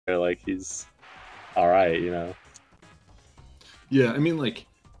like he's all right, you know. Yeah, I mean, like,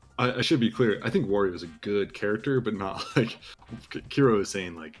 I should be clear. I think Wario is a good character, but not like Kiro is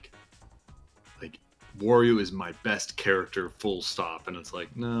saying like Wario is my best character, full stop. And it's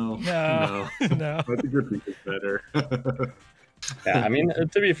like, no, No. I think your piece is better. Yeah, I mean,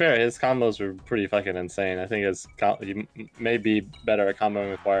 to be fair, his combos were pretty fucking insane. I think he may be better at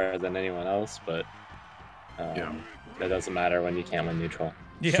comboing with Wario than anyone else, but Yeah. that doesn't matter when you can't win neutral.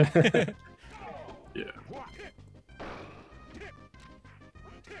 Yeah. Yeah.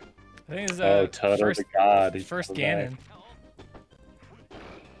 I think it's Oh, Toto the God. He's first so Ganon. bad.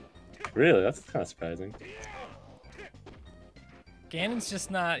 Really? That's kind of surprising. Ganon's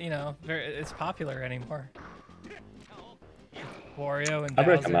just not, you know, very it's popular anymore. Wario and I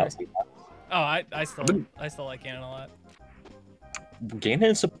break him Bowser. out sometimes. Oh, I still like Ganon a lot.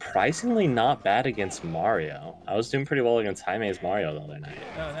 Ganon is surprisingly not bad against Mario. I was doing pretty well against Jaime's Mario the other night.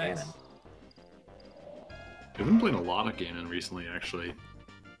 Oh, nice. I've been playing a lot of Ganon recently, actually.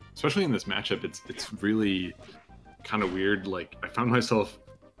 Especially in this matchup, it's really kind of weird. Like, I found myself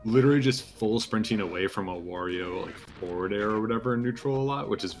literally just full sprinting away from a Wario like forward air or whatever in neutral a lot,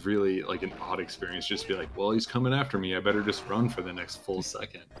 which is really like an odd experience. Just be like, well, he's coming after me. I better just run for the next full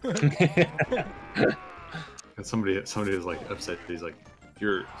second. And somebody is like upset. He's like,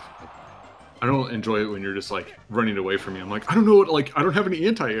 I don't enjoy it when you're just like running away from me. I'm like, I don't know what, like, I don't have any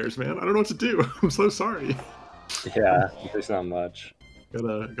anti-airs, man. I don't know what to do. I'm so sorry. Yeah, there's not much.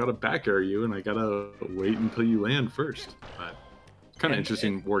 Gotta back air you, and I gotta wait until you land first. But it's kind of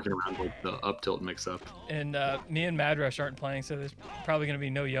interesting working around like the up tilt mix up. And me and Madrush aren't playing, so there's probably gonna be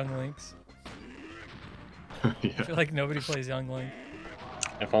no Young Links. Yeah. I feel like nobody plays Young Link.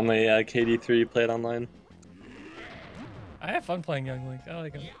 If only KD3 played online. I have fun playing Young Link. I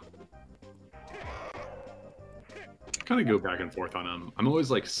like him. Kind of go back and forth on him. I'm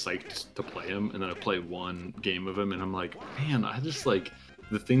always like psyched to play him, and then I play one game of him, and I'm like, man, I just like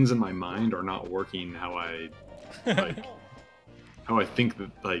the things in my mind are not working how I like how I think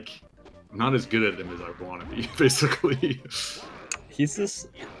that like I'm not as good at him as I want to be, basically. He's just,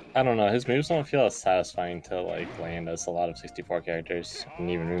 I don't know, his moves don't feel as satisfying to like land as a lot of 64 characters and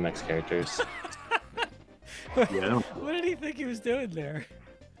even remix characters. Yeah. What did he think he was doing there?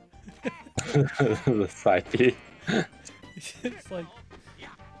 The side B. It's like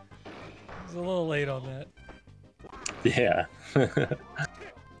he's a little late on that. Yeah.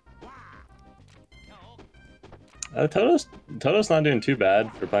 Toto's not doing too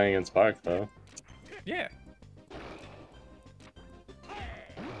bad for playing against Spark though. Yeah.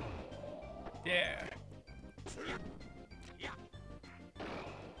 Yeah.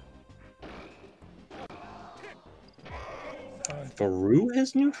 Through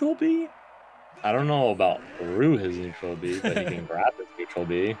his neutral B? I don't know about through his neutral B, but he can grab his neutral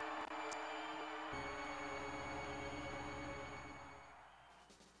B.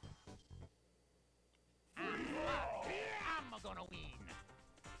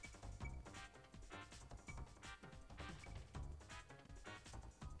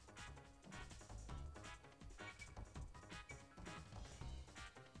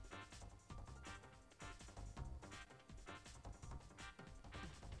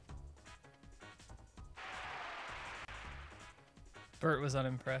 Bert was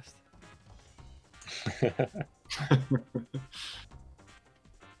unimpressed.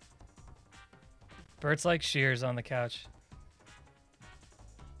 Bert's like Shears on the couch.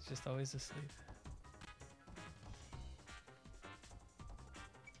 He's just always asleep.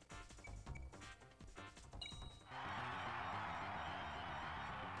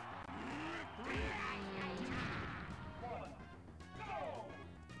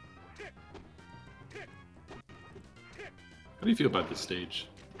 How do you feel about this stage,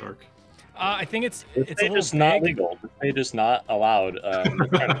 Dark? I think it's a little just not big. legal. It's just not allowed.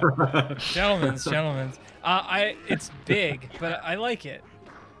 Gentlemen's. It's big, but I like it.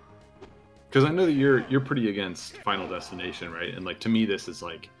 Because I know that you're pretty against Final Destination, right? And like to me, this is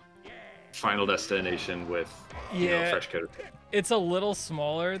like Final Destination with you know, fresh coat. It's a little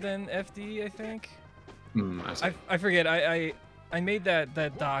smaller than FD, I think. I forget. I made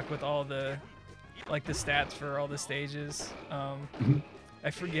that doc with all the like the stats for all the stages. I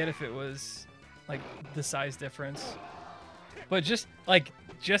forget if it was like the size difference, but just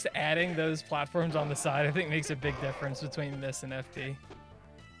adding those platforms on the side, I think makes a big difference between this and FD.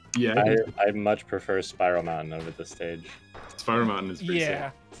 Yeah, I much prefer Spiral Mountain over this stage. Spiral Mountain is pretty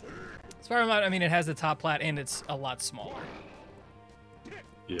sick. Spiral Mountain, I mean, it has the top plat and it's a lot smaller.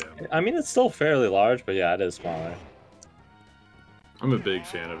 Yeah. I mean, it's still fairly large, but yeah, it is smaller. I'm a big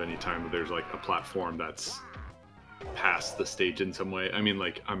fan of any time that there's like a platform that's pass the stage in some way. I mean,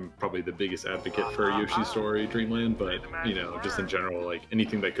 like, I'm probably the biggest advocate for Yoshi's Story Dreamland, but, you know, just in general, like,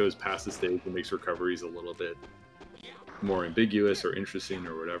 anything that goes past the stage and makes recoveries a little bit more ambiguous or interesting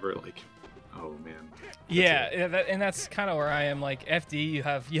or whatever, like, oh man. Yeah, and that's kind of where I am. Like, FD, you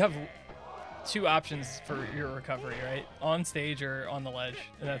have 2 options for your recovery, right? On stage or on the ledge,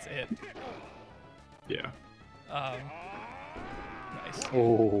 and that's it. Yeah. Nice.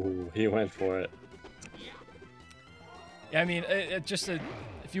 Oh, he went for it. Yeah, I mean,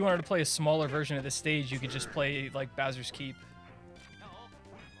 if you wanted to play a smaller version of this stage, you could just play like Bowser's Keep.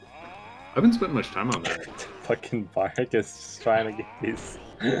 I haven't spent much time on that. Fucking Bark is just trying to get these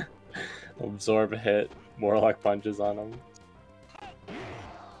absorb hit Warlock punches on him.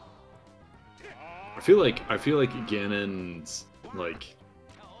 I feel like Ganon's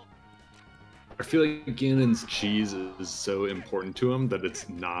cheese is so important to him that it's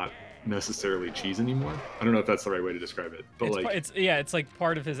not necessarily cheese anymore. I don't know if that's the right way to describe it, but it's like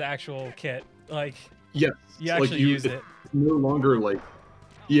part of his actual kit. Like, yeah, you actually use it. It's no longer like,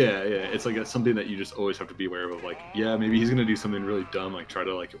 yeah, it's like something that you just always have to be aware of. Like, yeah, maybe he's gonna do something really dumb, like try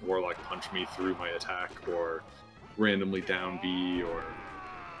to like Warlock punch me through my attack, or randomly down B, or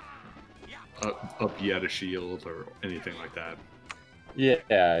up B at a shield, or anything like that.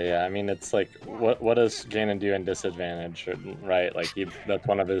 Yeah. I mean, it's like, what does Ganon do in disadvantage, right? Like, that's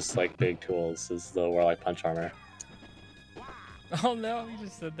one of his like big tools is the Warlock punch armor. Oh no, he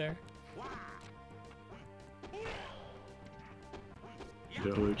just stood there.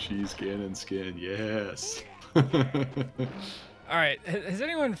 Yellow cheese Ganon skin, yes. All right, has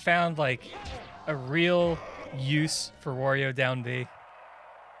anyone found like a real use for Wario down B?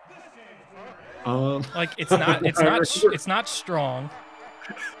 Like, it's not strong.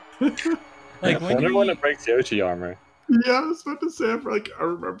 Like, when it breaks Yoshi armor. Yeah, I was about to say, I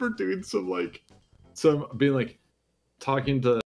remember doing some being like talking to